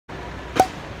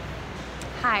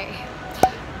Hi,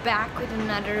 back with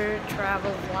another travel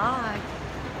vlog.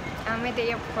 I'm at the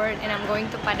airport and I'm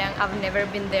going to Padang. I've never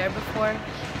been there before,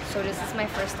 so this is my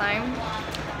first time.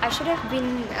 I should have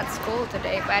been at school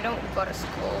today, but I don't go to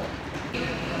school.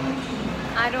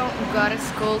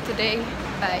 Today,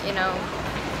 but you know,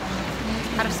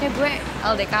 harusnya gue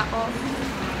LDKO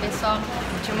besok,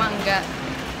 cuma enggak.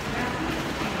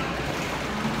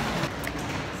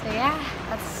 So yeah,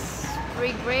 that's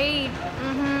pretty great.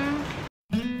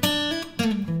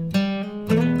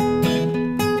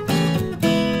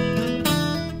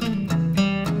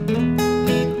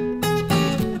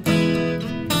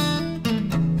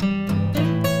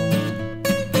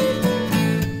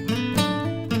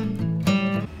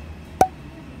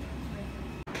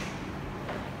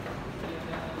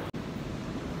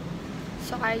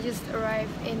 So I just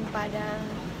arrived in Padang.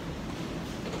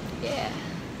 Yeah,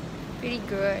 pretty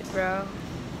good, bro.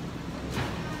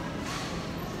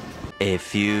 A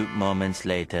few moments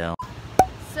later.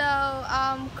 So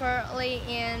I'm currently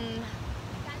in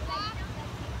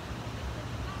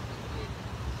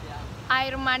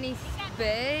Air Manis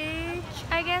Beach,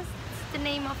 I guess it's the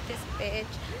name of this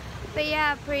beach. But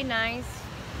yeah, pretty nice,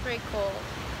 pretty cool.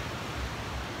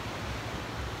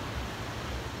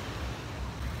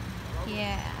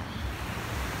 Yeah.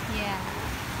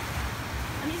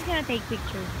 I'm just gonna take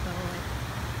pictures though.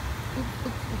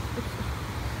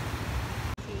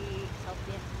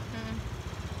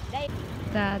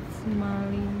 That's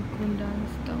Malin Kundang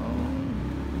Stone.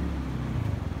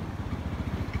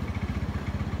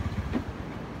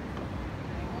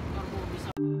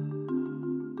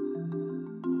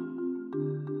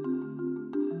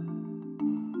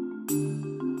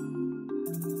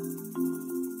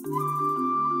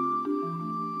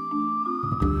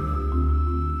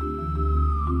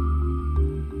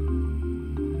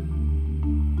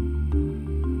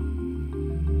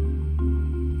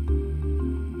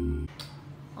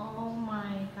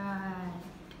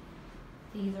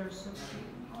 These are so cute.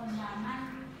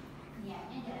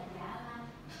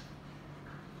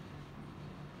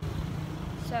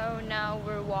 So now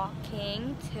we're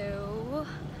walking to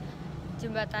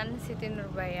Jembatan Siti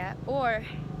Nurbaya or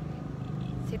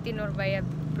Siti Nurbaya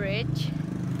Bridge.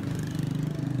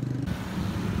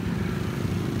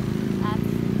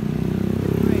 That's the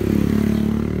bridge.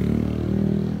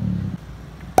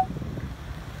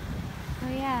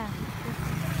 Oh yeah, this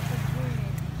is the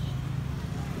bridge.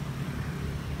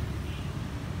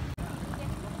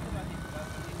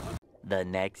 The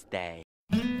next day.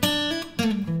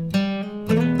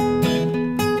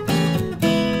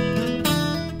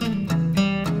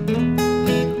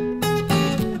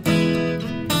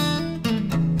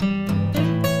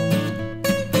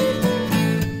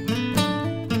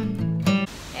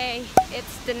 Hey,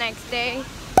 it's the next day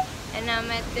and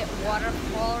I'm at the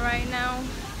waterfall right now.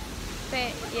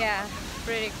 But yeah,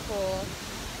 pretty cool.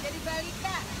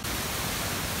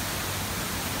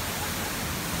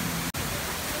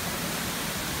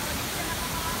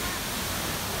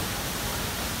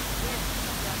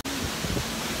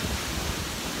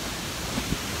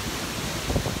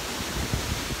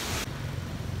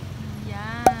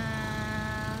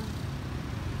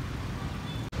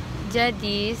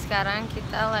 Jadi sekarang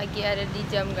kita lagi ada di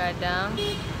Jam Gadang,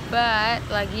 but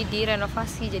lagi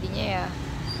direnovasi jadinya ya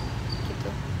gitu.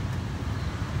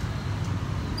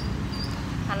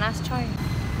 Panas coy,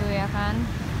 tuh ya kan,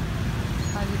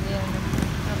 lagi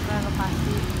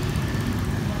direnovasi.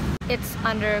 It's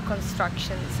under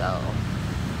construction, so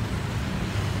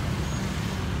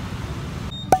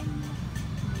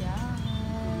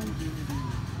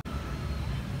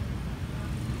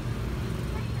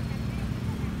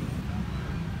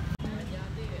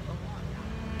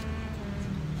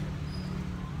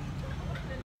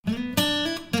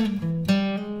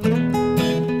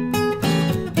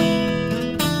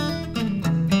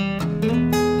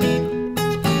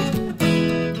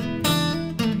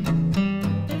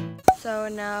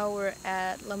now we're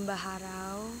at Lembah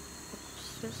Harau.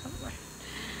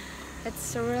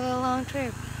 It's a really long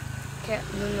trip. Kayak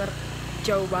bener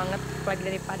jauh banget apalagi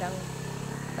dari Padang.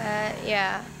 But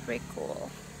yeah, pretty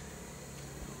cool.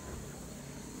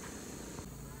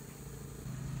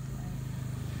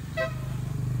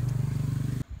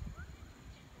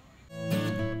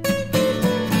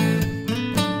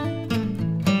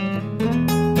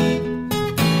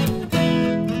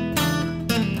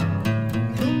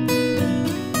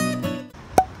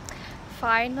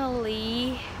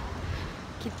 Finally,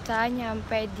 kita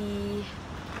nyampe di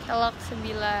Kelok 9.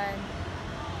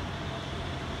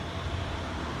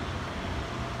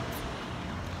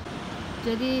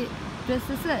 Jadi, this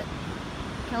is it.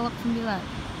 Kelok 9.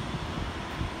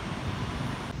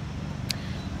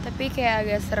 Tapi kayak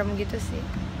agak serem gitu sih.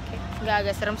 Kayak nggak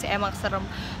agak serem sih, emang serem.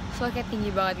 Soalnya kayak tinggi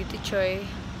banget gitu coy.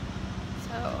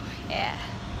 So yeah.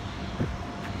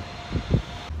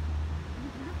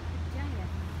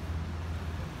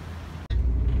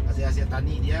 Hasil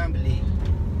tani dia beli.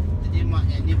 Jadi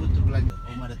maknya ini butuh belanja.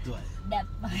 Oh ada tua.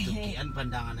 Tukian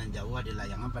pandangan jauh ada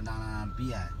layangan pandangan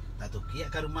pia. Tak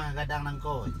tukian ke rumah gadang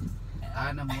nangko.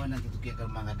 Ana mo nang tukian ke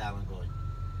rumah gadang nangko.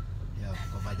 Ya,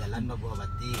 kau jalan bawa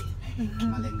bati.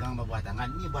 Malenggang bawa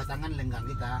tangan. Ini bawa tangan lenggang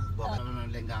kita. Bawa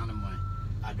lenggang namun.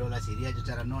 Adolah Syria ju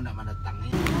cara nona mana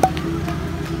tangi.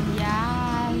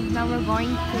 Yeah, now we're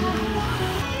going to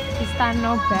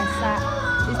Istana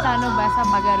Basa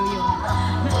Bagaruyung.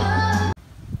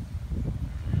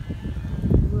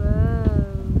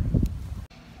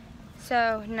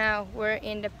 So now we're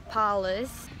in the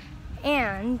palace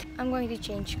and I'm going to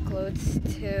change clothes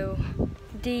to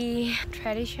the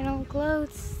traditional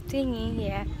clothes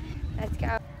thingy. Yeah, let's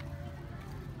go.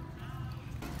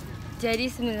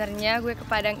 Jadi sebenarnya gue ke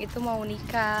Padang itu mau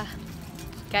nikah.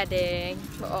 Gadeng,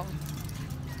 bohong.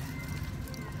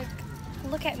 Like,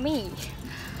 look at me.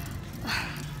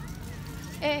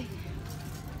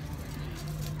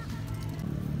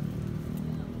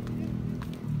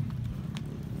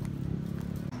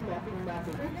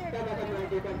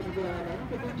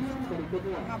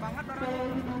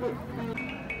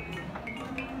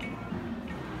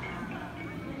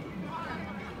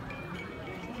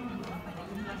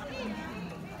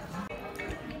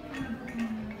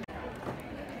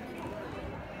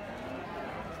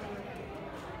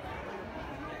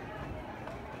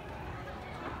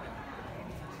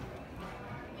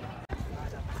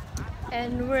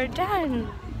 And we're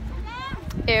done.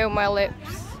 Ew, my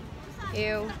lips.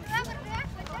 Ew.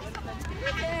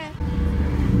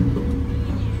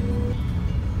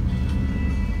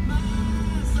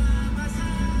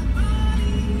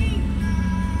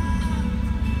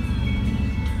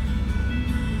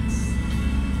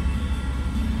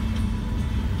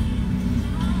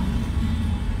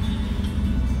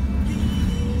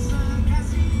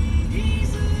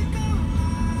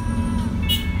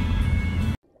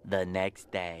 The next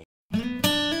day.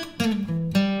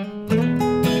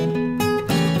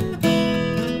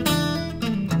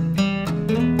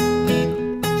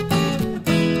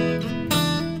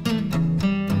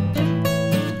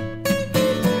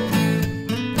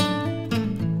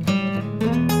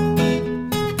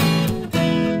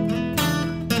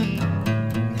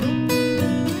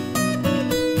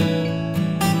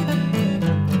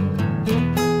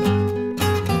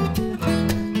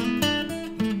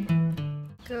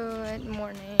 Good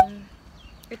morning.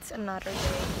 It's another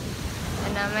day.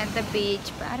 And I'm at the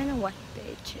beach, but I don't know what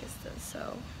beach is this,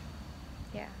 so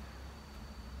yeah.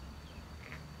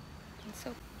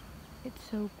 It's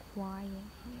so quiet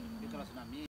here.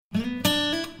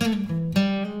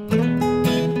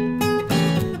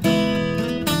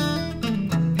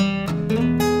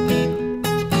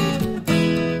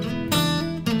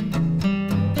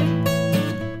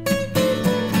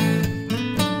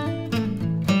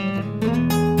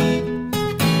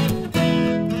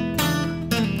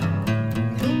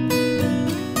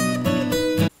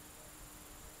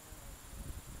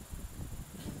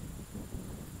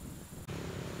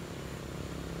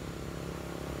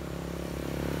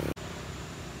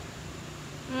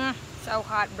 So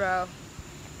hot, bro.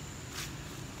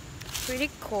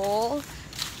 Pretty cool.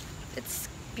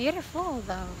 It's beautiful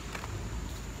though.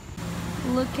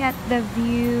 Look at the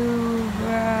view,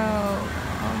 bro.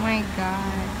 Oh my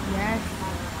god. Yes.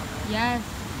 Yes.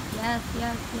 Yes,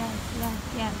 yes, yes, yes,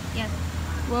 yes, yes.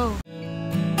 Whoa.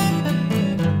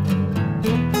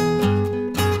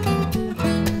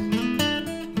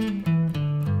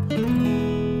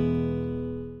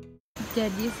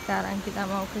 Jadi sekarang kita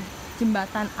mau ke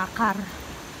jembatan akar.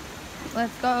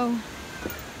 Let's go.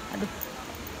 Aduh.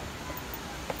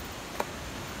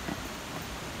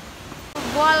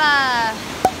 Voila.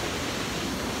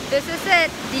 This is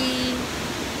it, di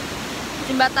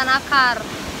jembatan akar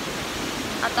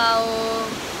atau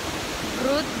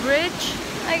root bridge,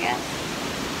 I guess.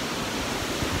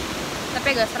 Tapi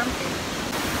agak serem sih.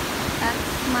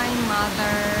 That's my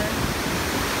mother.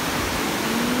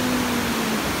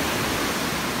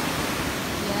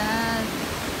 Yes.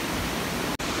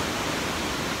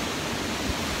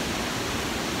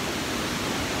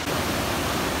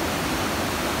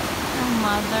 Oh,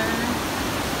 mother.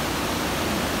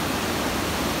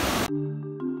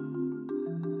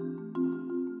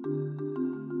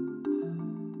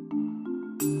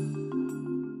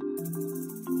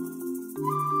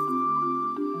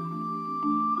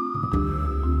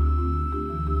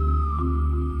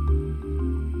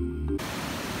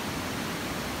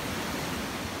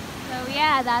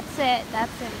 Yeah, that's it.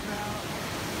 That's it, bro.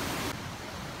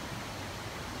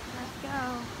 Let's go.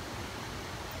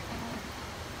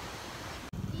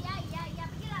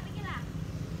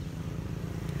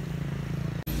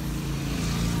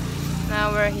 Now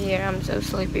we're here. I'm so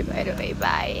sleepy, by the way.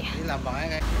 Bye. Ini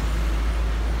lambangnya kayak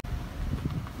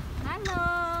Halo.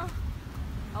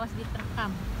 Awas diterekam.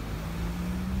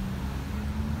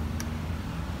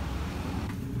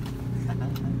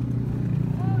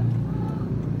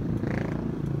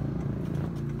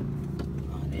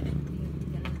 oh, ini.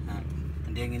 Nah,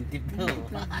 dia ngintip tuh.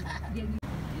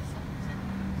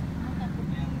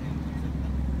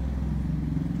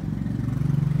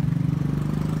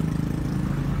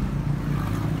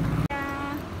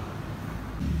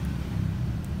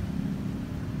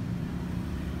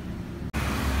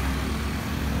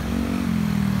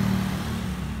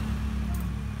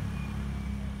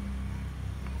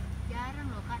 Jarang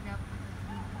loh Kak dapet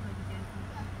gitu lagi cari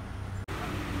kuda.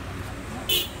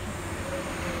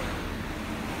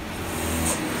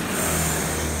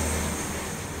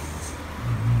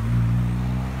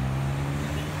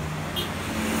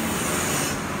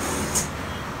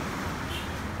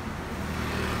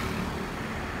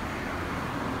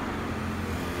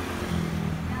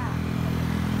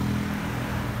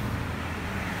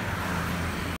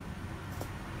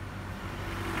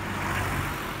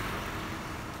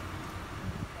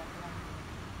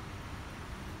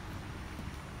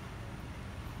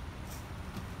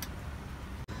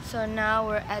 So now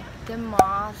we're at the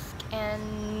mosque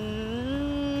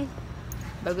and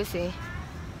bagus sih.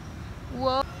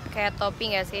 Wow, kayak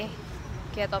topi nggak sih?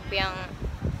 Kayak topi yang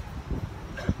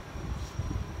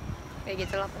kayak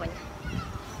gitulah pokoknya.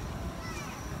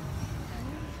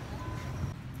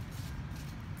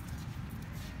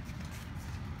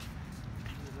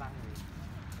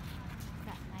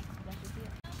 Naik ke sebelah situ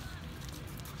ya.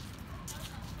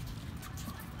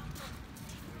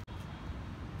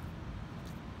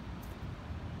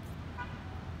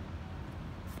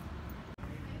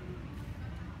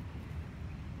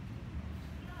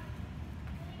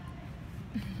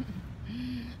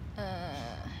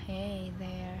 Hey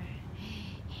there.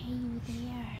 Hey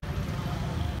there.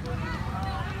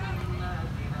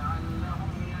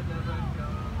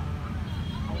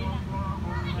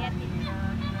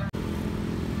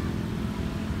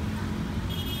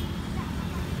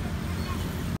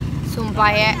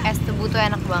 Sumpah ya, es tebu tuh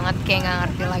enak banget, kayak nggak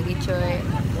ngerti lagi cuy.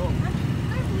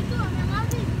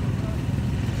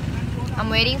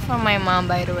 I'm waiting for my mom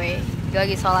by the way. Dia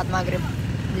lagi sholat maghrib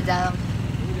di dalam.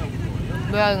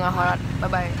 Gue lagi nggak sholat. Bye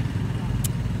bye.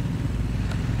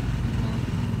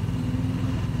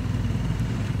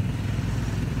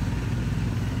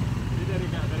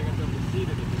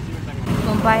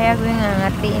 Sumpah ya, gue nggak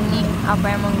ngerti ini apa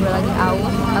emang gue lagi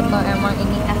aus atau emang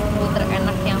ini es tebu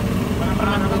terenak yang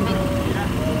pernah gue minum.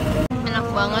 Enak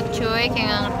banget cuy, kayak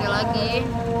nggak ngerti lagi.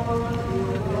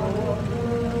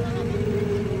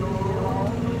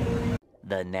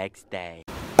 The next day.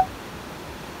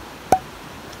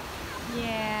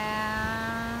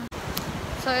 Yeah.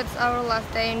 So it's our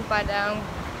last day in Padang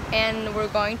and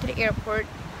we're going to the airport,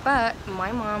 but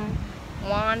my mom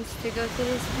wants to go to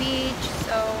this beach,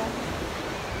 so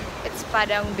it's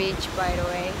Padang Beach by the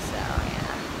way, so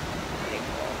yeah, pretty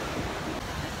cool.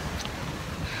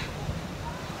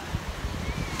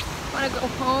 Wanna go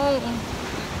home.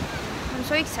 I'm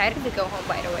so excited to go home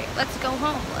by the way. Let's go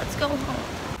home, let's go home.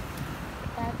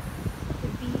 That's the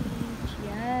beach,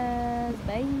 yes,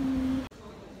 bye.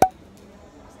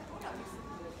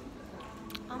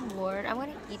 I'm bored. I'm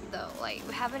gonna eat though. Like,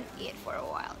 we haven't eaten for a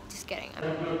while. Just kidding.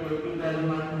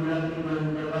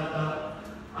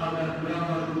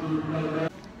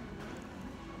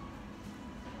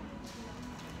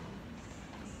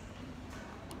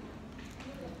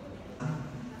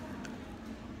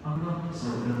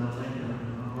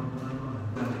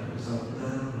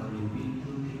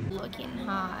 Looking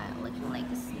hot, looking like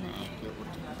a snack. You're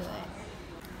looking good.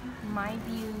 My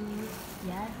view.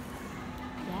 Yes.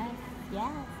 Yes.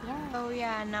 Yes. Yes. Oh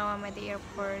yeah, now I'm at the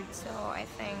airport, so I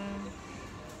think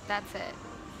that's it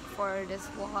for this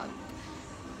vlog.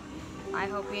 I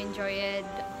hope you enjoy it.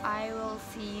 I will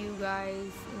see you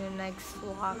guys in the next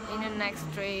vlog, in the next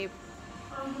trip.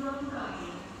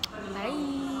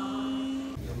 Bye.